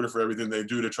respect Twitter for everything they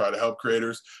do to try to help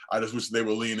creators. I just wish they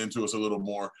would lean into us a little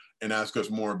more and ask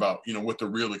us more about, you know, what the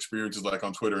real experience is like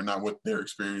on Twitter and not what their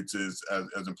experience is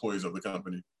as employees of the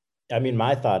company. I mean,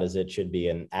 my thought is it should be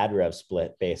an ad rev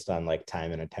split based on like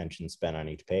time and attention spent on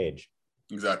each page.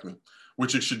 Exactly.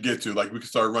 Which it should get to. Like, we could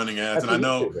start running ads. And I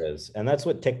know YouTube is, and that's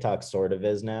what TikTok sort of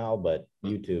is now, but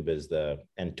YouTube is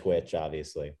and Twitch,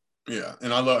 obviously. Yeah.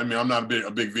 And I mean, I'm not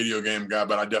a big video game guy,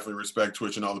 but I definitely respect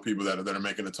Twitch and all the people that are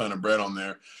making a ton of bread on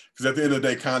there. Because at the end of the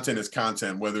day, content is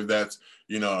content, whether that's,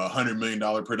 you know, $100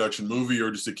 million production movie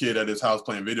or just a kid at his house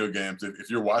playing video games. If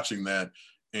you're watching that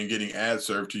and getting ads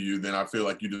served to you, then I feel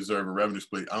like you deserve a revenue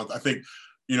split. I think,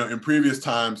 you know, in previous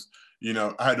times, you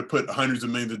know, I had to put hundreds of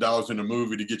millions of dollars in a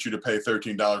movie to get you to pay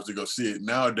 $13 to go see it.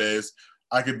 Nowadays,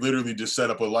 I could literally just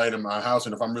set up a light in my house,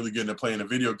 and if I'm really getting to playing a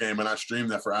video game and I stream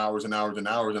that for hours and hours and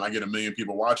hours and I get 1 million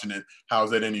people watching it, how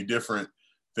is that any different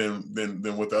than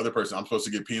with the other person. I'm supposed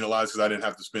to get penalized because I didn't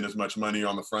have to spend as much money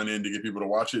on the front end to get people to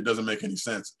watch it. It doesn't make any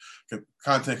sense.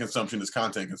 Content consumption is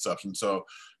content consumption. So,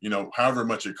 however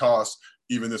much it costs,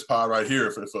 even this pod right here,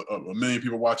 if a million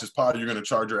people watch this pod, you're going to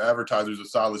charge your advertisers a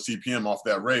solid CPM off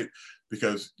that rate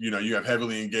because, you have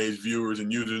heavily engaged viewers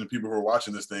and users and people who are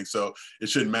watching this thing. So it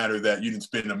shouldn't matter that you didn't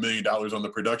spend $1 million on the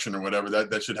production or whatever.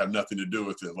 That should have nothing to do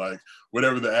with it. Like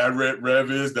whatever the ad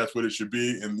rev is, that's what it should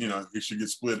be. And, it should get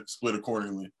split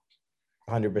accordingly.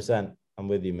 100%. I'm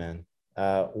with you, man.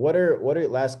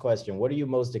 Last question, what are you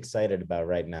most excited about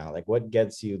right now? Like what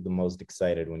gets you the most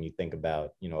excited when you think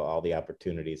about, all the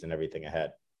opportunities and everything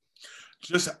ahead?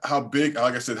 Just how big,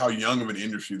 like I said, how young of an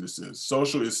industry this is.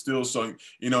 Social is still so,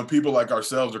 people like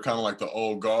ourselves are kind of like the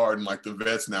old guard and like the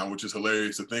vets now, which is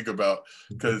hilarious to think about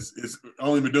because it's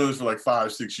only been doing this for like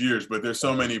 5-6 years, but there's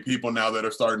so many people now that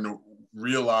are starting to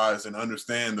realize and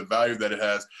understand the value that it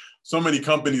has. So many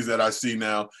companies that I see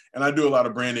now, and I do a lot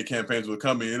of branding campaigns with a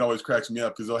company. It always cracks me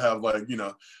up because they'll have like,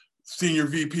 senior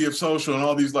VP of social and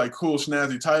all these like cool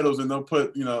snazzy titles, and they'll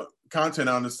put, content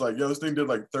out and it's like, yo, this thing did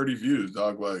like 30 views,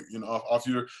 dog. Like, off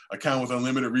your account with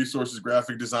unlimited resources,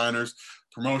 graphic designers,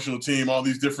 promotional team, all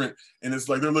these different, and it's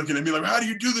like they're looking at me like, how do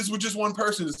you do this with just one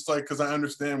person? It's like, because I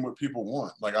understand what people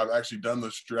want. Like I've actually done the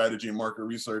strategy and market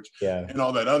research and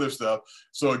all that other stuff.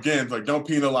 So again, like don't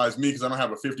penalize me because I don't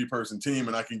have a 50-person team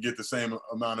and I can get the same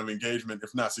amount of engagement,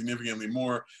 if not significantly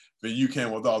more than you can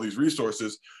with all these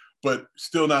resources. But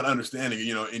still not understanding,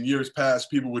 in years past,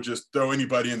 people would just throw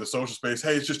anybody in the social space.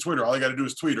 Hey, it's just Twitter. All you got to do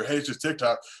is tweet. Or, hey, it's just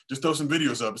TikTok. Just throw some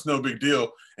videos up. It's no big deal.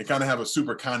 And kind of have a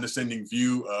super condescending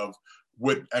view of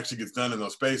what actually gets done in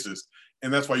those spaces.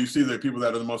 And that's why you see that people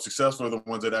that are the most successful are the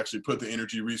ones that actually put the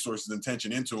energy, resources, and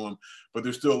attention into them. But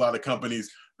there's still a lot of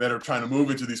companies that are trying to move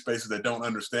into these spaces that don't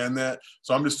understand that.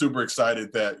 So I'm just super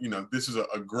excited that, this is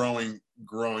a growing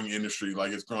industry.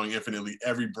 Like it's growing infinitely.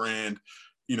 Every brand,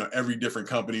 every different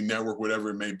company, network, whatever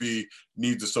it may be,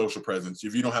 needs a social presence.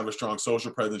 If you don't have a strong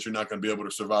social presence, you're not going to be able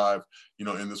to survive,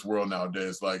 in this world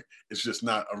nowadays. Like, it's just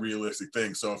not a realistic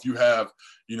thing. So if you have,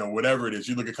 whatever it is,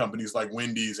 you look at companies like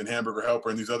Wendy's and Hamburger Helper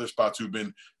and these other spots who've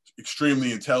been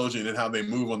extremely intelligent in how they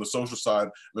move on the social side.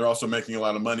 They're also making a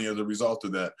lot of money as a result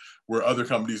of that, where other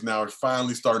companies now are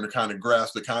finally starting to kind of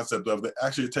grasp the concept of that.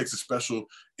 Actually, it takes a special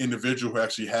individual who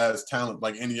actually has talent,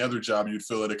 like any other job you'd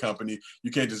fill at a company.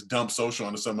 You can't just dump social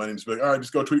onto somebody and just be like, all right,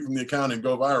 just go tweet from the account and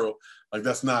go viral. Like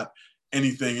that's not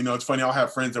anything. It's funny. I'll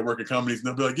have friends that work at companies and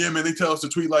they'll be like, yeah, man, they tell us to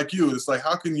tweet like you. It's like,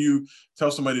 how can you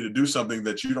tell somebody to do something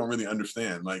that you don't really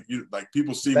understand? Like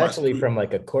people see, especially from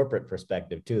like a corporate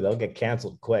perspective too, they'll get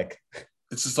canceled quick.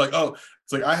 It's just like, oh,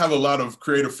 it's like I have a lot of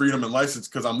creative freedom and license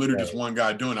because I'm literally just one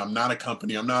guy doing it. I'm not a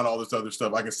company. I'm not all this other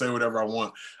stuff. I can say whatever I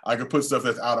want. I can put stuff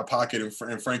that's out of pocket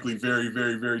and frankly, very,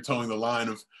 very, very towing the line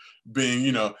of being,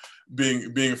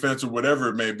 being offensive, whatever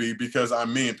it may be, because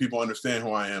I'm me and people understand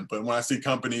who I am. But when I see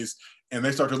companies and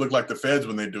they start to look like the feds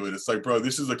when they do it, it's like, bro,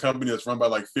 this is a company that's run by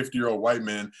like 50-year-old white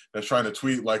men that's trying to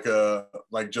tweet like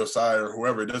Josiah or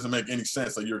whoever. It doesn't make any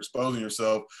sense. Like, you're exposing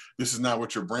yourself. This is not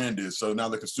what your brand is. So now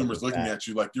the consumer's looking at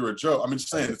you like you're a joke. I'm just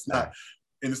saying it's not.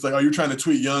 And it's like, oh, you're trying to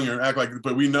tweet young or act like,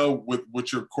 but we know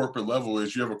what your corporate level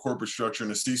is. You have a corporate structure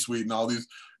and a C-suite and all these,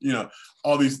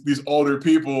 all these older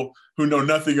people who know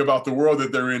nothing about the world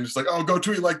that they're in. It's like, oh, go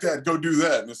tweet like that, go do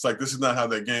that. And it's like, this is not how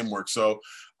that game works. So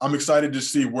I'm excited to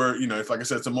see where, if, like I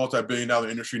said, it's a multi-billion-dollar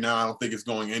industry now. I don't think it's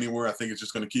going anywhere. I think it's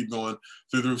just going to keep going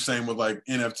through the roof. Same with like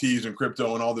NFTs and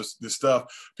crypto and all this stuff.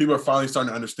 People are finally starting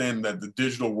to understand that the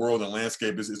digital world and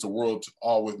landscape is a world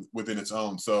all within its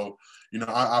own. So,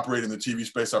 I operate in the TV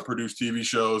space. I produce TV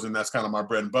shows, and that's kind of my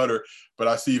bread and butter. But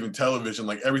I see even television,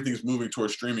 like everything's moving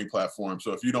towards streaming platforms.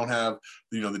 So if you don't have,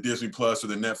 the Disney Plus or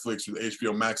the Netflix or the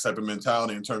HBO Max type of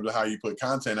mentality in terms of how you put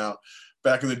content out,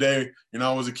 back in the day,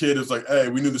 I was a kid, it was like, hey,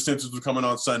 we knew The Simpsons was coming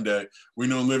on Sunday. We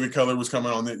knew Living Color was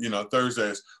coming on,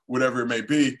 Thursdays, whatever it may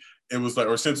be. It was like,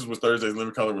 or Simpsons was Thursdays,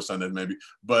 Living Color was Sundays maybe.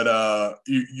 But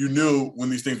you knew when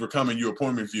these things were coming, you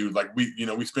appointment viewed. Like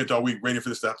we spent all week waiting for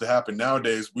this stuff to happen.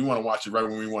 Nowadays, we want to watch it right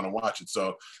when we want to watch it.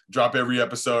 So drop every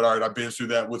episode. All right, I've been through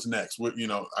that. What's next?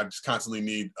 I just constantly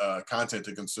need content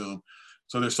to consume.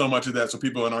 So there's so much of that. So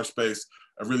people in our space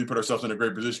have really put ourselves in a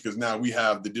great position because now we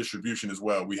have the distribution as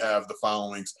well. We have the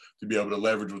followings to be able to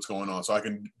leverage what's going on. So I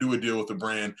can do a deal with a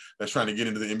brand that's trying to get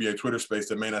into the NBA Twitter space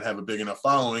that may not have a big enough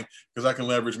following because I can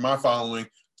leverage my following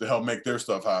to help make their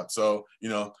stuff hot. So,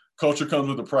 culture comes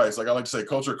with a price. Like I like to say,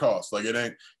 culture costs. Like it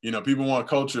ain't, people want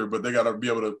culture, but they got to be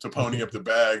able to pony up the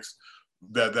bags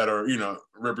that are, you know,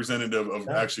 representative of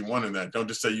actually wanting that. Don't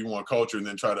just say you want culture and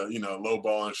then try to, you know,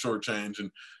 lowball and shortchange and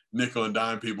nickel and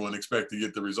dime people and expect to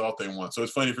get the result they want. So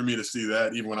it's funny for me to see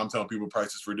that, even when I'm telling people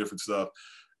prices for different stuff,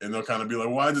 and they'll kind of be like,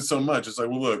 why is it so much? It's like,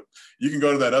 well, look, you can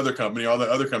go to that other company. All that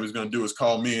other company's going to do is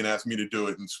call me and ask me to do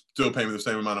it and still pay me the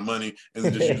same amount of money and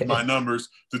then just use my numbers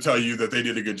to tell you that they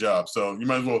did a good job. So you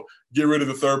might as well get rid of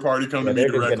the third party, come to me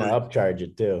directly. They're just going to upcharge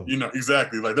it too. You know,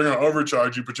 exactly. Like they're going to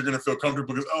overcharge you, but you're going to feel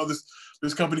comfortable because, oh,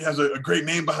 this company has a great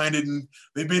name behind it and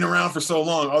they've been around for so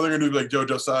long. All they're going to do is like,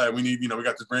 Josiah, we need, you know, we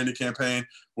got this branded campaign.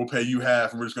 We'll pay you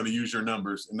half and we're just going to use your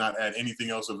numbers and not add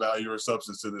anything else of value or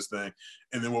substance to this thing.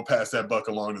 And then we'll pass that buck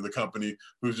along to the company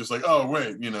who's just like, oh,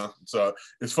 wait, you know. So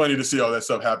it's funny to see all that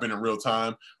stuff happen in real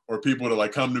time, or people to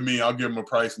like come to me, I'll give them a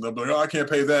price and they'll be like, oh, I can't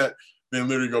pay that. Then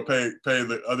literally go pay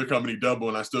the other company double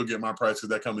and I still get my price because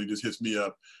that company just hits me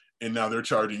up. And now they're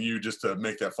charging you just to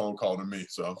make that phone call to me.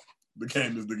 So the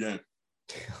game is the game.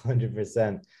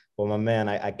 100%. Well, my man,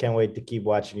 I can't wait to keep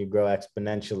watching you grow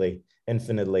exponentially,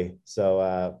 infinitely.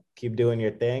 So keep doing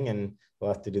your thing and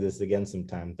we'll have to do this again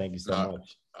sometime. Thank you so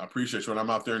much. I appreciate you. When I'm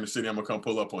out there in the city, I'm going to come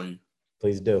pull up on you.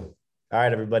 Please do. All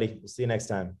right, everybody. We'll see you next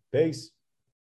time. Peace.